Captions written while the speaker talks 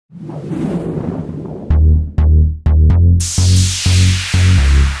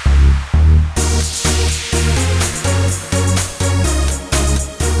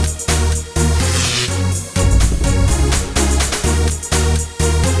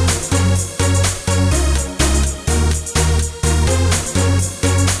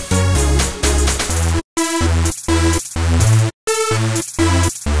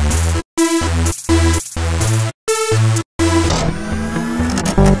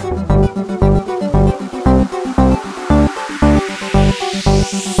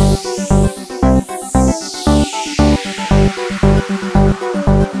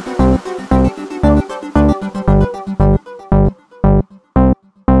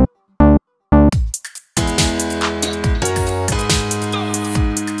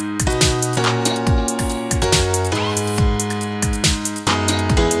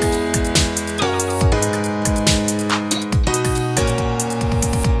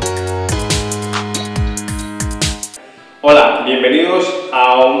Hola, bienvenidos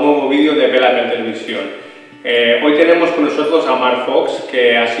a un nuevo vídeo de PelaPel Televisión. Hoy tenemos con nosotros a Marc,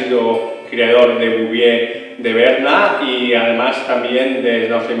 que ha sido creador de Bouvier de Berna y además también de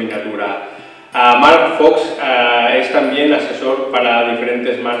Nuestra miniatura. Marc es también asesor para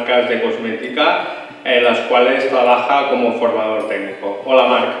diferentes marcas de cosmética en las cuales trabaja como formador técnico. Hola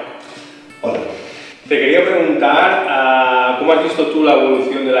Marc. Hola. Te quería preguntar, ¿cómo has visto tú la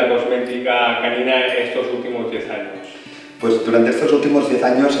evolución de la cosmética canina estos últimos 10 años? Pues durante estos últimos 10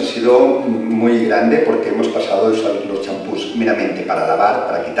 años ha sido muy grande porque hemos pasado de usar los champús meramente para lavar,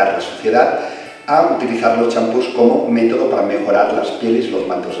 para quitar la suciedad, a utilizar los champús como método para mejorar las pieles y los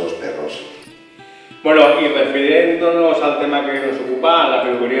mantos de los perros. Bueno, y refiriéndonos al tema que nos ocupa, la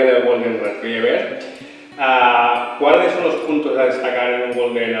peluquería del Golden Retriever, ¿cuáles son los puntos a destacar en un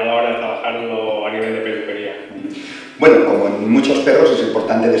Golden a la hora de trabajarlo a nivel de peluquería? Bueno, como en muchos perros es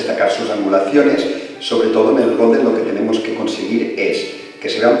importante destacar sus angulaciones. Sobre todo en el Golden lo que tenemos que conseguir es que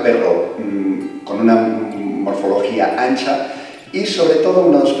se vea un perro con una morfología ancha y sobre todo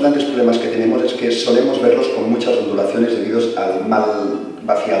uno de los grandes problemas que tenemos es que solemos verlos con muchas ondulaciones debido al mal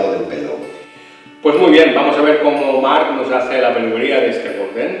vaciado del pelo. Pues muy bien, vamos a ver cómo Marc nos hace la peluquería de este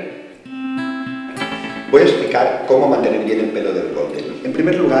Golden. Voy a explicar cómo mantener bien el pelo del Golden. En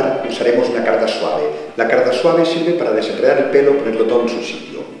primer lugar usaremos una carda suave. La carda suave sirve para desenredar el pelo, ponerlo todo en su sitio.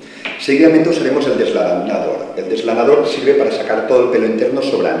 Seguidamente usaremos el deslanador. El deslanador sirve para sacar todo el pelo interno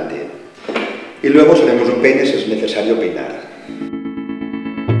sobrante. Y luego usaremos un peine si es necesario peinar.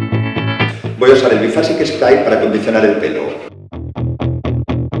 Voy a usar el Bifasic Spray para acondicionar el pelo.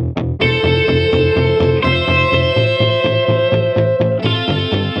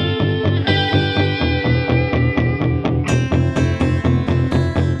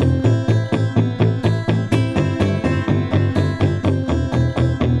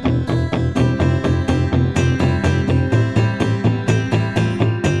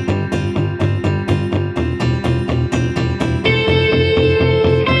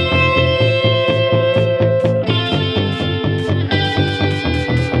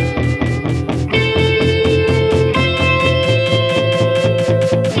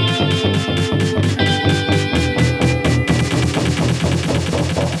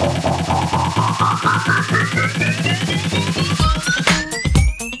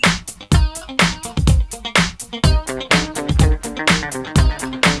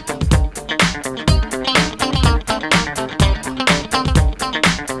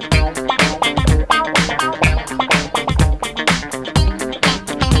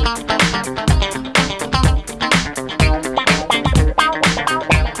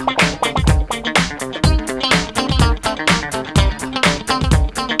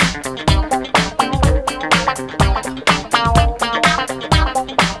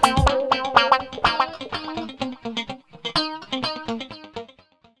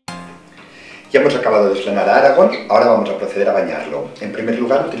 Ya hemos acabado de deslanar a Aragón, ahora vamos a proceder a bañarlo. En primer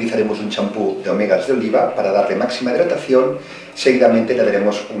lugar utilizaremos un champú de omegas de oliva para darle máxima hidratación, seguidamente le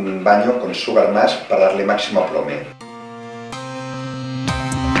daremos un baño con Sugar Mask para darle máximo aplome.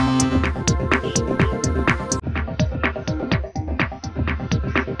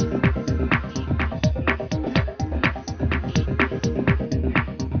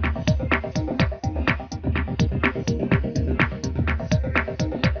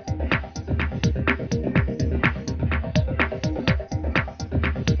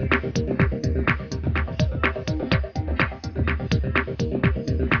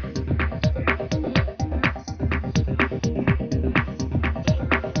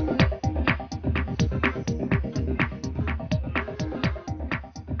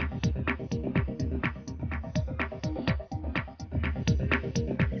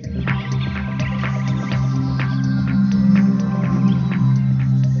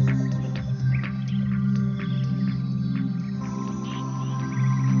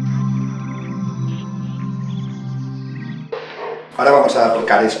 Ahora vamos a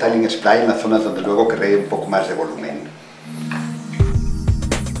aplicar styling spray en las zonas donde luego querré un poco más de volumen.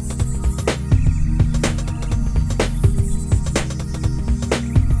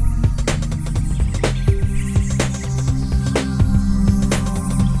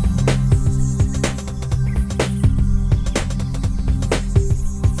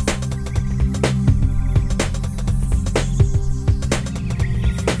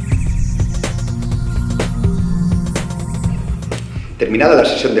 Terminada la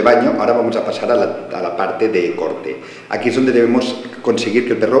sesión de baño, ahora vamos a pasar a la parte de corte. Aquí es donde debemos conseguir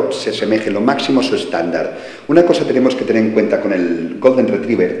que el perro se asemeje lo máximo a su estándar. Una cosa tenemos que tener en cuenta con el Golden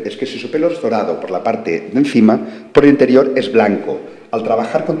Retriever es que si su pelo es dorado por la parte de encima, por el interior es blanco. Al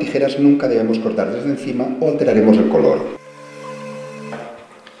trabajar con tijeras nunca debemos cortar desde encima o alteraremos el color.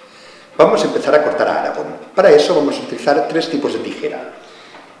 Vamos a empezar a cortar a Aragón. Para eso vamos a utilizar tres tipos de tijera.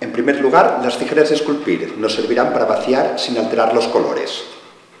 En primer lugar, las tijeras de esculpir nos servirán para vaciar sin alterar los colores.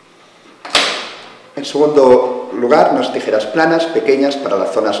 En segundo lugar, unas tijeras planas, pequeñas, para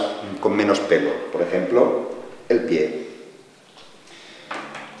las zonas con menos pelo, por ejemplo, el pie.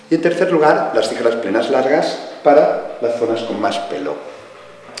 Y en tercer lugar, las tijeras plenas largas para las zonas con más pelo.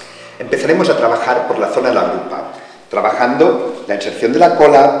 Empezaremos a trabajar por la zona de la grupa, trabajando la inserción de la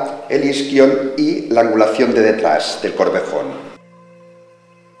cola, el isquion y la angulación de detrás del corvejón.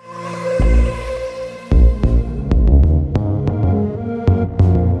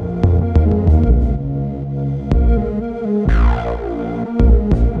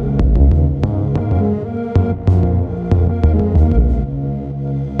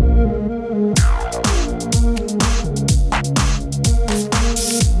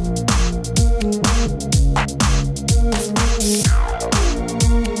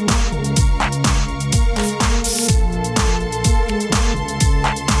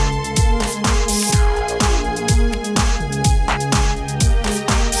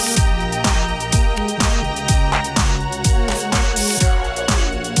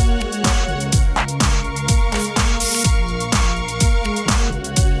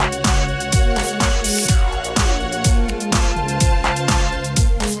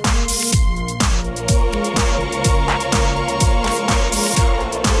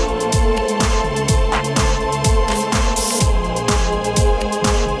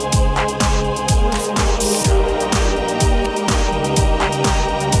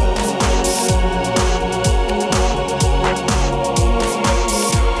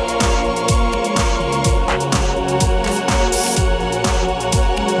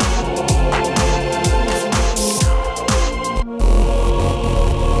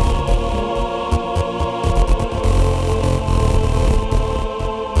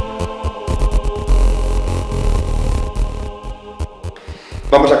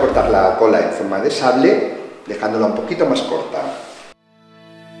 Vamos a cortar la cola en forma de sable, dejándola un poquito más corta.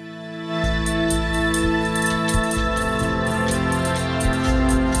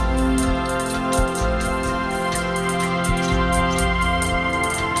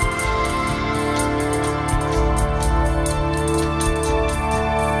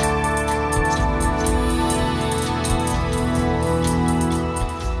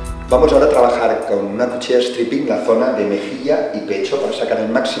 Vamos ahora a trabajar con una cuchilla stripping la zona de mejilla y pecho para sacar el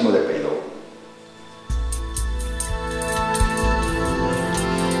máximo de pelo.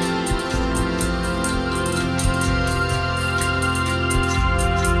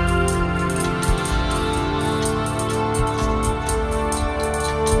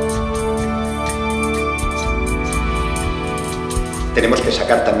 Tenemos que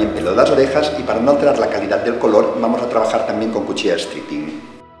sacar también pelo de las orejas y para no alterar la calidad del color vamos a trabajar también con cuchilla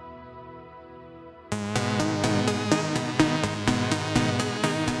stripping.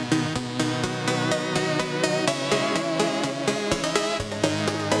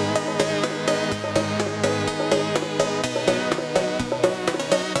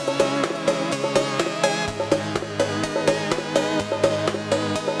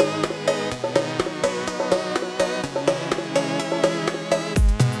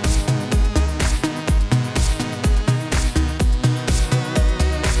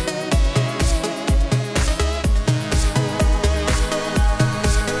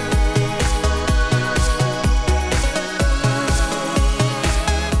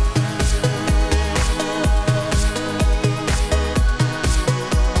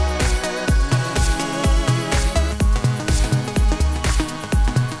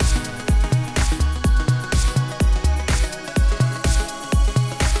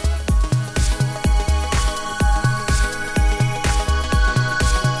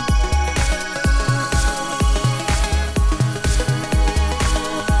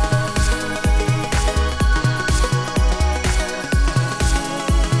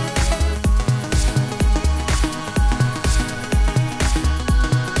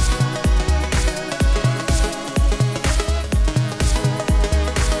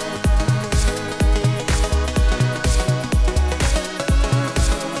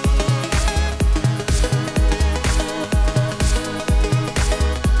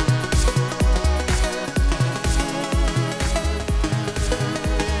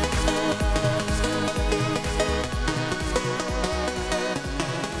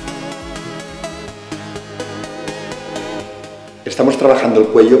 Estamos trabajando el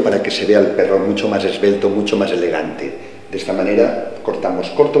cuello para que se vea el perro mucho más esbelto, mucho más elegante. De esta manera cortamos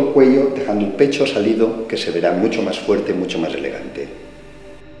corto el cuello, dejando un pecho salido que se verá mucho más fuerte, mucho más elegante.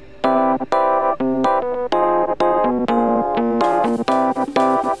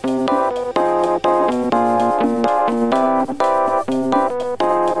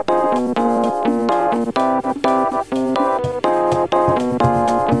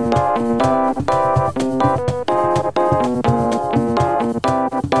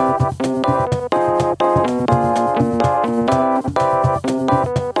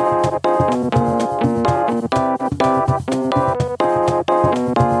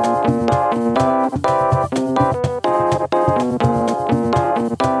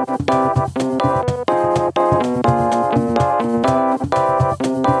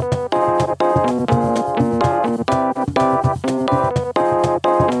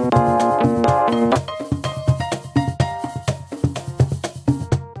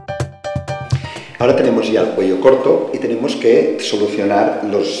 Ahora tenemos ya el cuello corto y tenemos que solucionar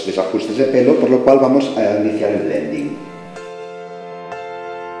los desajustes de pelo, por lo cual vamos a iniciar el blending.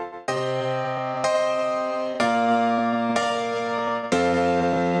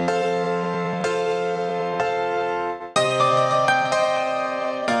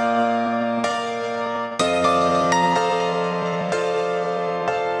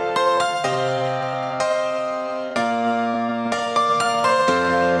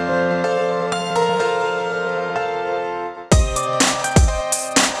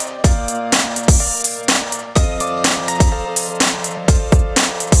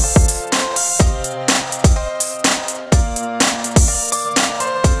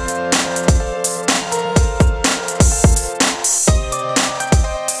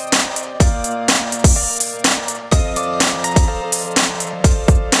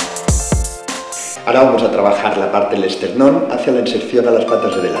 Ahora vamos a trabajar la parte del esternón hacia la inserción a las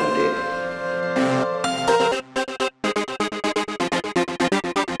patas de delante.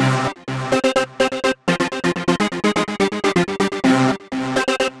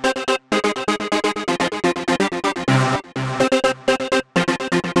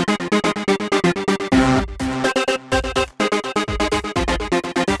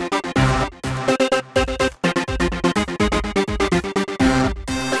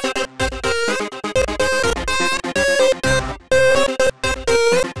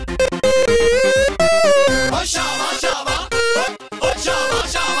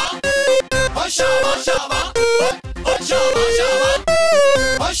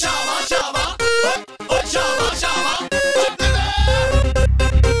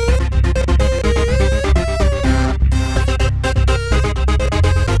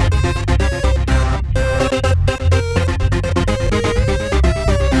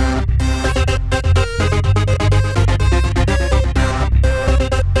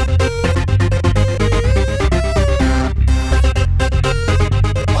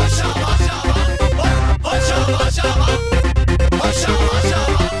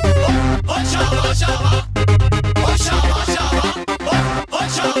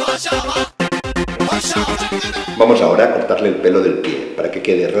 Vamos ahora a cortarle el pelo del pie para que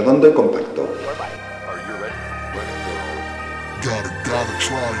quede redondo y compacto.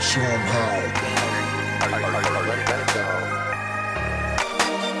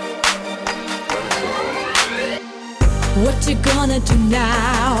 What you gonna do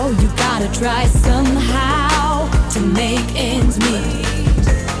now? You gotta try somehow to make ends meet.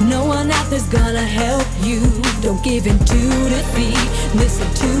 No one out there's gonna help you. Don't give in to defeat. Listen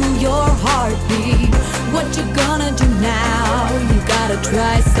to your heartbeat. What you gonna do now? You gotta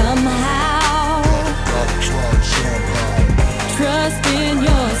try somehow. Trust in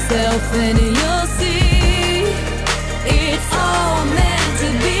yourself and you'll see it's all meant to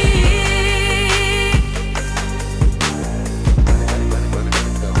be.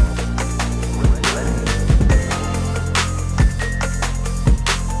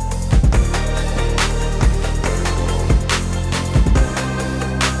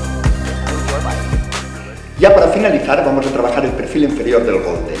 Ya para finalizar vamos a trabajar el perfil inferior del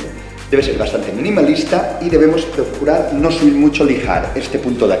Golden. Debe ser bastante minimalista y debemos procurar no subir mucho lijar este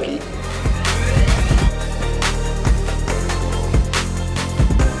punto de aquí.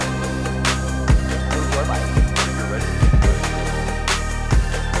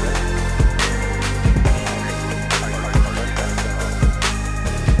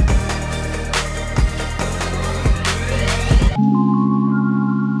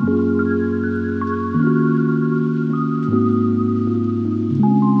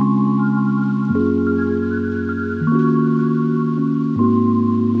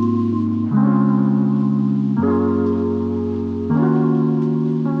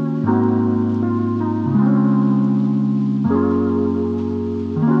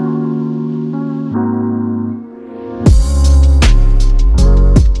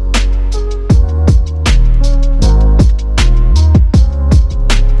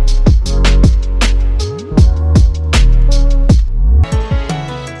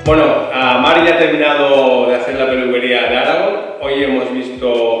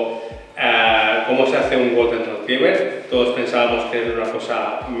 se hace un Golden Retriever. Todos pensábamos que era una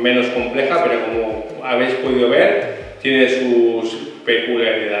cosa menos compleja, pero como habéis podido ver, tiene sus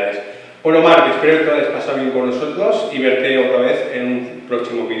peculiaridades. Bueno, Marc, espero que te hayas pasado bien con nosotros y verte otra vez en un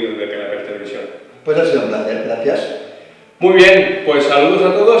próximo vídeo de PelaPel Televisión. Pues ha sido un placer, gracias. Muy bien, pues saludos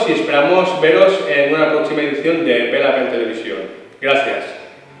a todos y esperamos veros en una próxima edición de PelaPel Televisión. Gracias.